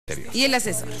Y el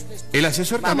asesor. ¿El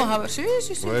asesor también? Vamos a ver,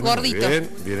 sí, Bueno, gordito. Bien,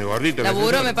 viene gordito.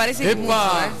 Laburó, me parece que mucho,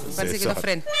 me parece que lo Asesor.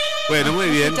 frena. Bueno, muy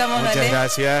bien, Escuchamos, muchas dale.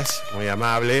 gracias, muy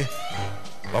amable.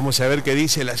 Vamos a ver qué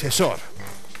dice el asesor.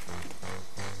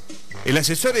 El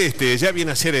asesor ya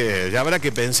viene a ser, ya habrá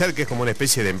que pensar que es como una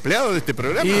especie de empleado de este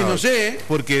programa. Y no sé.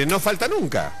 Porque no falta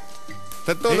nunca.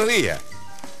 Está todos los días.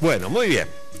 Bueno, muy bien.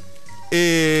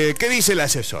 ¿Qué dice el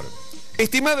asesor?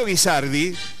 Estimado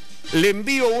Guisardi, le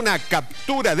envío una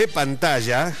captura de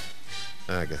pantalla.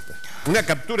 Acá está. Una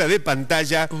captura de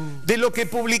pantalla de lo que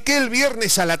publiqué el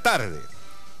viernes a la tarde.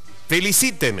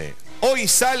 Felicíteme. Hoy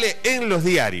sale en los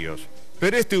diarios.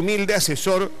 Pero este humilde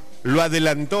asesor lo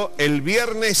adelantó el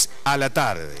viernes a la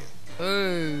tarde.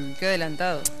 Qué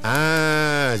adelantado.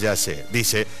 Ah, ya sé.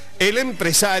 Dice, el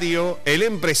empresario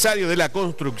de la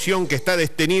construcción que está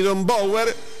detenido en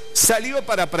Bower salió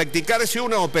para practicarse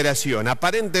una operación,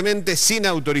 aparentemente sin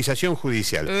autorización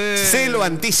judicial. Se lo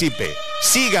anticipé.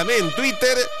 Sígame en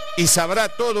Twitter y sabrá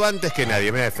todo antes que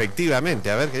nadie. Mira, efectivamente,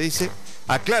 a ver qué dice.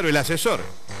 Aclaro, el asesor.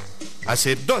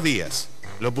 Hace 2 días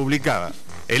lo publicaba.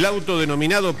 El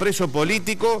autodenominado preso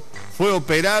político fue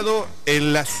operado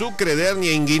en la Sucre de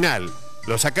hernia inguinal.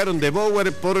 Lo sacaron de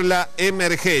Bower por la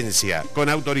emergencia. ¿Con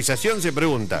autorización?, se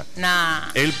pregunta. Nah.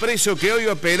 ¿El preso que hoy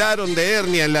operaron de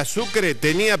hernia en la Sucre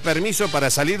tenía permiso para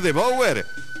salir de Bower?,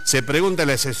 se pregunta el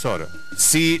asesor.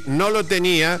 Si no lo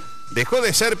tenía, ¿dejó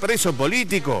de ser preso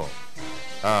político?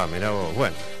 Ah, mirá vos.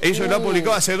 Bueno, eso lo ha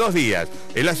publicado hace 2 días.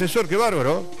 El asesor, qué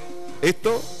bárbaro.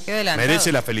 Esto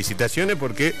merece las felicitaciones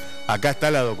porque acá está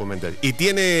la documentación. Y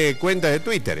tiene cuenta de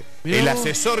Twitter. Mirá. El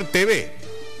asesor TV.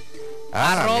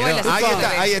 Ah, el asesor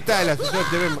ahí está el asesor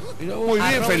TV. Muy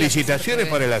bien, felicitaciones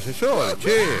para el asesor.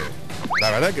 Che,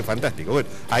 la verdad que fantástico. Bueno,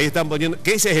 ahí están poniendo,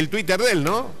 que ese es el Twitter de él,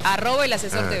 ¿no? @el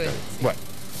asesor TV. Bueno,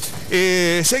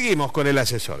 seguimos con el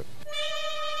asesor.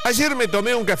 Ayer me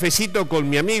tomé un cafecito con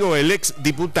mi amigo el ex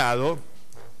diputado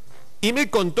y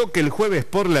me contó que el jueves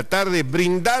por la tarde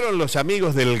brindaron los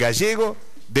amigos del Gallego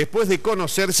después de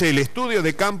conocerse el estudio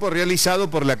de campo realizado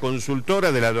por la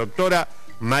consultora de la doctora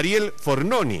Mariel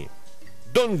Fornoni,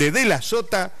 donde De la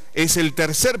Sota es el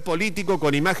tercer político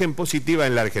con imagen positiva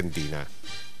en la Argentina.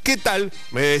 ¿Qué tal?,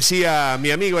 me decía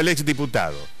mi amigo el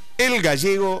exdiputado. El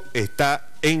Gallego está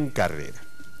en carrera.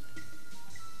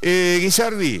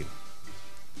 Guisardi,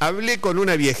 hablé con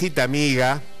una viejita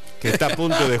amiga que está a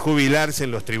punto de jubilarse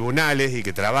en los tribunales y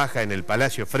que trabaja en el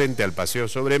Palacio frente al Paseo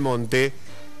Sobremonte,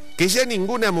 que ya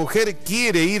ninguna mujer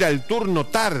quiere ir al turno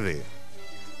tarde.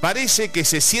 Parece que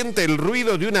se siente el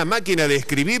ruido de una máquina de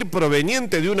escribir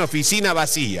proveniente de una oficina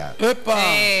vacía.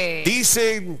 ¡Epa!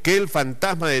 Dicen que el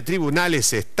fantasma de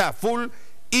tribunales está full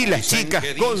y las chicas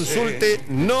consulte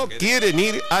no quieren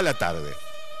ir a la tarde.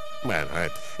 Bueno,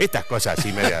 estas cosas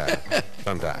así medias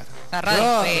son raras.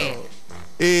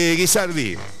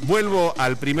 Guisardi, vuelvo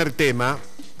al primer tema.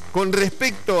 Con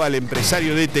respecto al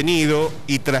empresario detenido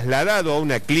y trasladado a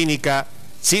una clínica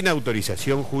sin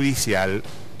autorización judicial,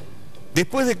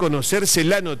 después de conocerse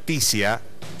la noticia,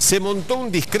 se montó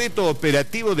un discreto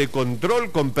operativo de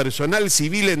control con personal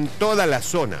civil en toda la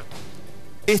zona.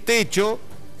 Este hecho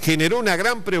generó una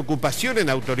gran preocupación en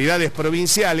autoridades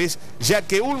provinciales, ya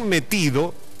que un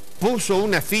metido puso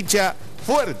una ficha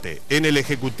fuerte en el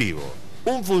Ejecutivo.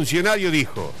 Un funcionario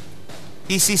dijo,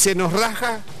 ¿y si se nos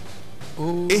raja?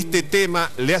 Este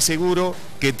tema, le aseguro,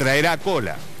 que traerá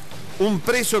cola. Un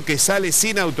preso que sale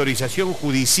sin autorización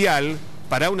judicial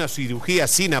para una cirugía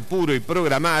sin apuro y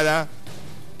programada.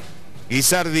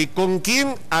 Guisardi, ¿con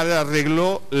quién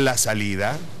arregló la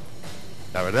salida?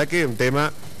 La verdad que es un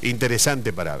tema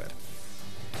interesante para ver.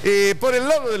 Por el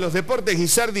lado de los deportes,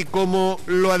 Guisardi, como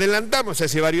lo adelantamos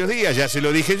hace varios días, ya se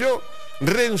lo dije yo,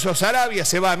 Renzo Sarabia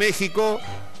se va a México.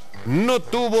 No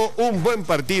tuvo un buen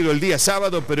partido el día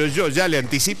sábado, pero yo ya le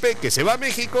anticipé que se va a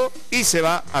México y se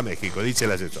va a México, dice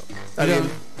el asesor. ¿Está bien?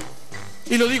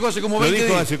 Y lo dijo hace como 20 días.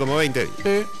 Lo dijo hace como 20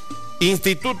 días.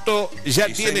 Instituto ya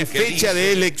tiene fecha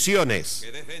de elecciones,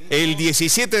 el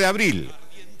 17 de abril,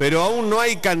 pero aún no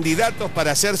hay candidatos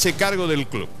para hacerse cargo del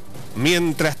club.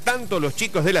 Mientras tanto, los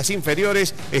chicos de las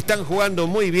inferiores están jugando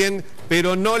muy bien,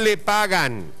 pero no le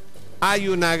pagan. Hay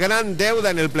una gran deuda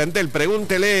en el plantel.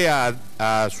 Pregúntele a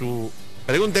su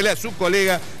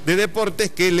colega de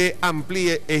deportes que le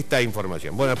amplíe esta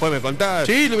información. Bueno, después me contás.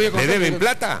 Sí, le voy a contar. ¿Le deben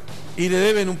plata? Y le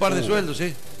deben un par de sueldos,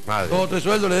 sí. Madre. 2 o 3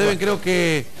 sueldos le deben, creo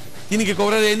que tienen que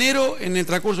cobrar de enero en el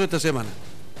transcurso de esta semana.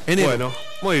 Enero. Bueno,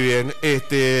 muy bien.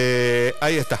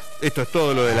 Ahí está. Esto es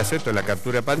todo lo del asesor, la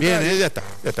captura de pantalla. Bien, ya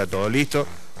está todo listo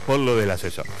por lo del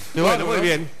asesor. Bueno, muy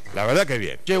bien. La verdad que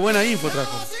bien. Che, buena info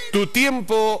trajo. Tu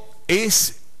tiempo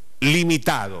es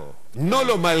limitado. no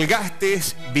lo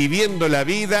malgastes viviendo la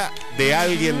vida de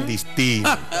alguien distinto.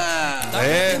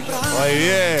 Muy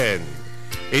bien.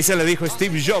 Esa la dijo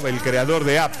Steve Jobs, el creador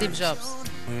de Apple. Steve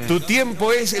Jobs. Tu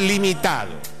tiempo es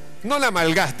limitado. No la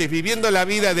malgastes viviendo la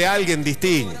vida de alguien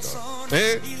distinto.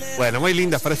 Bueno, muy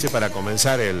linda frase para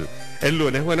comenzar el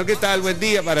lunes. Bueno, ¿qué tal? Buen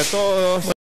día para todos.